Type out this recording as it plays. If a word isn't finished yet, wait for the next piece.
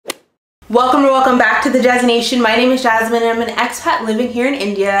Welcome or welcome back to the Jazzy Nation. My name is Jasmine and I'm an expat living here in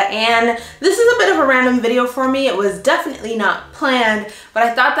India, and this is a bit of a random video for me. It was definitely not planned, but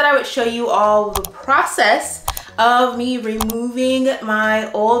I thought that I would show you all the process of me removing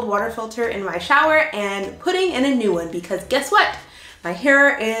my old water filter in my shower and putting in a new one, because guess what? My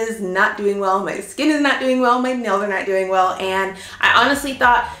hair is not doing well, my skin is not doing well, my nails are not doing well, and I honestly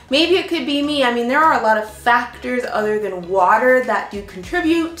thought maybe it could be me. I mean, there are a lot of factors other than water that do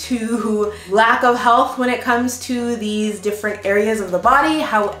contribute to lack of health when it comes to these different areas of the body.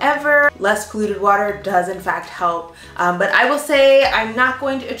 However, less polluted water does in fact help. But I will say I'm not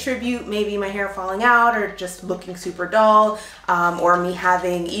going to attribute maybe my hair falling out or just looking super dull or me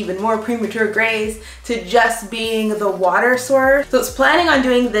having even more premature grays to just being the water source. So it's planning on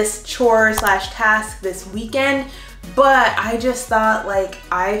doing this chore slash task this weekend, but I just thought, like,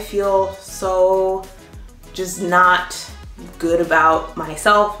 I feel so just not good about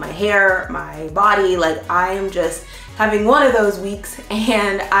myself, my hair, my body. Like, I am just having one of those weeks,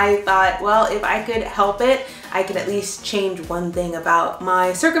 and I thought, well, if I could help it, I could at least change one thing about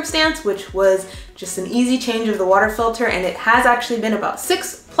my circumstance, which was just an easy change of the water filter. And it has actually been about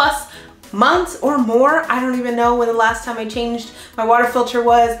 6+ months or more. I don't even know when the last time I changed my water filter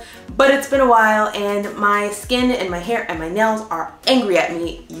was, but it's been a while, and my skin and my hair and my nails are angry at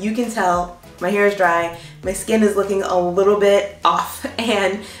me. You can tell my hair is dry, my skin is looking a little bit off,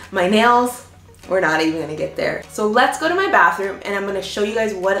 and my nails, we're not even gonna get there. So let's go to my bathroom and I'm gonna show you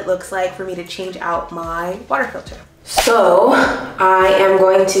guys what it looks like for me to change out my water filter. So I am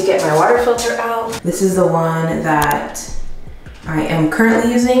going to get my water filter out. This is the one that I am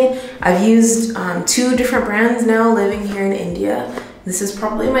currently using. I've used 2 different brands now living here in India. This is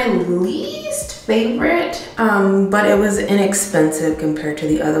probably my least favorite, but it was inexpensive compared to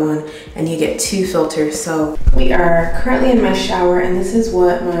the other one, and you get 2 filters. So we are currently in my shower, and this is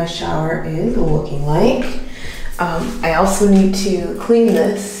what my shower is looking like. I also need to clean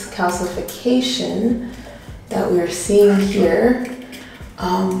this calcification that we're seeing here.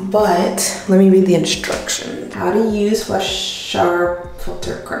 But let me read the instructions. How to use flush shower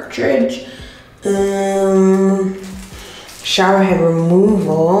filter cartridge. Shower head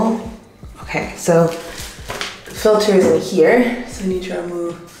removal. Okay, so the filter is in here, so I need to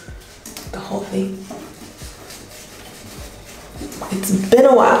remove the whole thing. It's been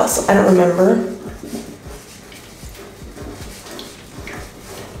a while, so I don't remember.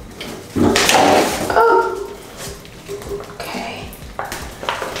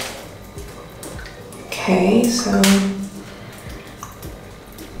 Okay, so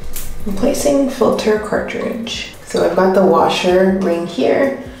replacing filter cartridge. So I've got the washer ring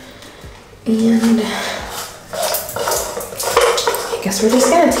here, and I guess we're just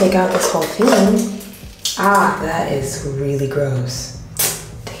gonna take out this whole thing. Ah, that is really gross.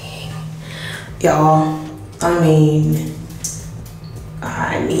 Dang. Y'all, I mean,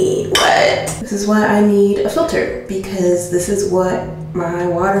 what? This is why I need a filter, because this is what my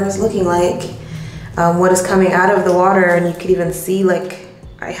water is looking like. What is coming out of the water, and you could even see, like,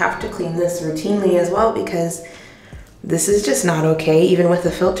 I have to clean this routinely as well, because this is just not okay. Even with the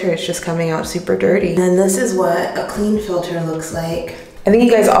filter, it's just coming out super dirty. And this is what a clean filter looks like. I think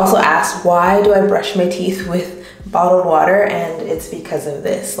you guys also asked, why do I brush my teeth with bottled water? And it's because of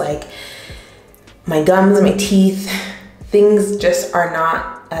this. Like, my gums, my teeth, things just are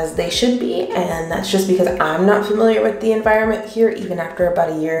not as they should be, and that's just because I'm not familiar with the environment here, even after about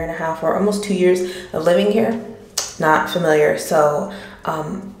 1.5 years or almost 2 years of living here. Not familiar, so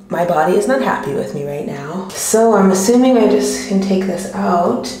my body is not happy with me right now. So I'm assuming I just can take this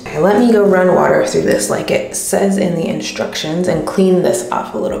out. Okay, let me go run water through this like it says in the instructions and clean this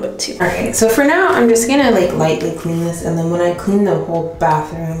off a little bit too. All right, so for now, I'm just gonna like lightly clean this, and then when I clean the whole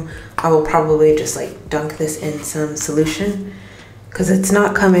bathroom, I will probably just like dunk this in some solution, because it's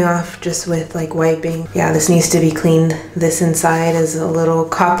not coming off just with like wiping. Yeah, this needs to be cleaned. This inside is a little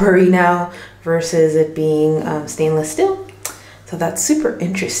coppery now versus it being stainless steel. So that's super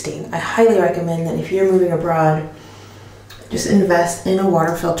interesting. I highly recommend that if you're moving abroad, just invest in a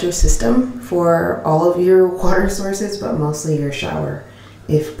water filter system for all of your water sources, but mostly your shower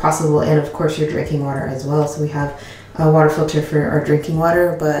if possible, and of course your drinking water as well. So we have a water filter for our drinking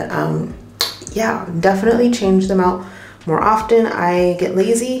water, but yeah, definitely change them out more often. I get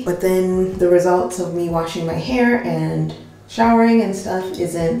lazy, but then the results of me washing my hair and showering and stuff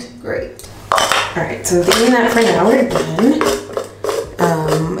isn't great. All right, so doing that for now, we're done.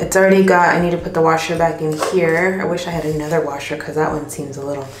 It's already got, I need to put the washer back in here. I wish I had another washer, because that one seems a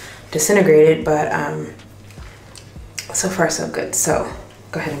little disintegrated, but so far so good. So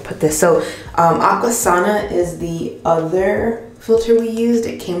go ahead and put this. So Aquasana is the other filter we used.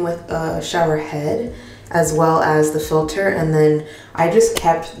 It came with a shower head as well as the filter, and then I just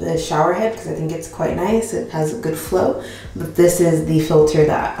kept the shower head because I think it's quite nice. It has a good flow, but this is the filter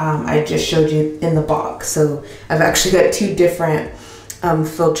that I just showed you in the box. So I've actually got two different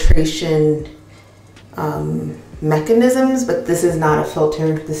filtration mechanisms, but this is not a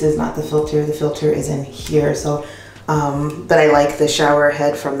filter. This is not the filter. The filter is in here. So but I like the shower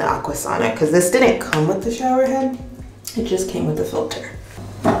head from the Aquasonic because this didn't come with the shower head. It just came with the filter.